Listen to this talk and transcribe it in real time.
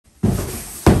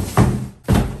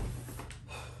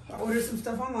ordered some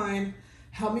stuff online.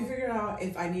 Help me figure out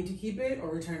if I need to keep it or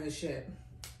return this shit.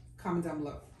 Comment down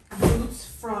below. Boots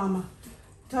from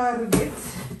Target.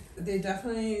 They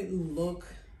definitely look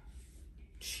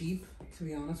cheap, to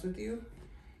be honest with you.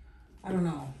 I don't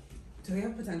know. Do they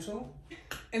have potential?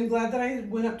 I'm glad that I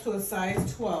went up to a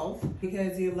size 12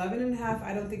 because the 11.5,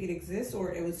 I don't think it exists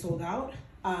or it was sold out.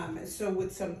 So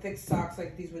with some thick socks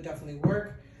like these would definitely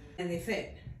work, and they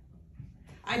fit.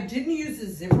 I didn't use the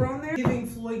zipper on there, giving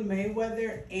Floyd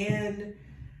Mayweather and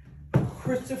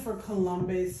Christopher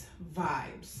Columbus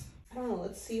vibes. I don't know,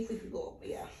 let's see if we could go up,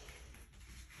 yeah.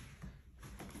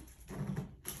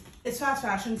 It's fast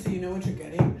fashion, so you know what you're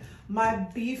getting. My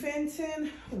beef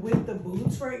Antin with the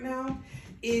boots right now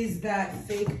is that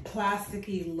fake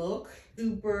plasticky look,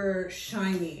 super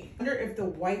shiny. I wonder if the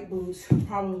white boots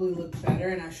probably look better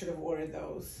and I should have ordered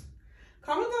those.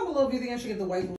 Comment down below if you think I should get the white boots.